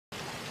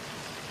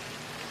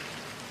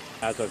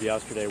As of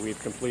yesterday, we've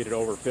completed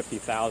over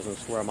 50,000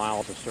 square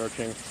miles of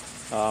searching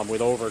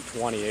with over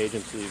 20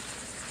 agencies.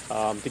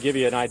 To give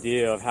you an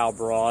idea of how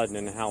broad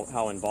and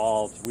how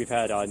involved, we've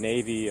had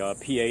Navy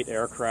P-8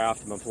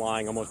 aircraft been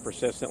flying almost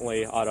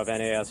persistently out of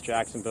NAS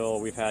Jacksonville.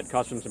 We've had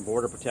Customs and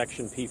Border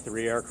Protection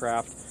P-3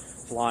 aircraft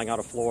flying out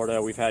of Florida.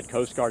 We've had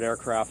Coast Guard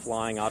aircraft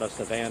flying out of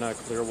Savannah,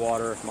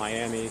 Clearwater,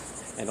 Miami,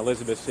 and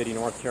Elizabeth City,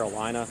 North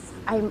Carolina.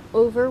 I'm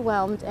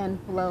overwhelmed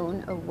and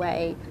blown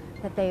away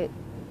that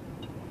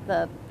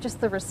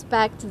just the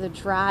respect, the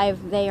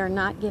drive, they are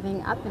not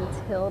giving up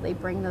until they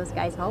bring those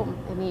guys home.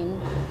 I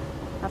mean,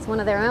 that's one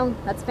of their own.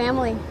 That's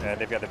family.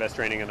 They've got the best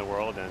training in the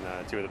world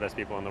and two of the best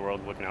people in the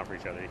world looking out for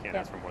each other. You can't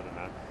ask for more than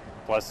that.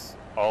 Plus,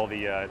 all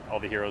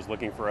the heroes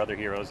looking for other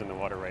heroes in the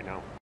water right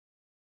now.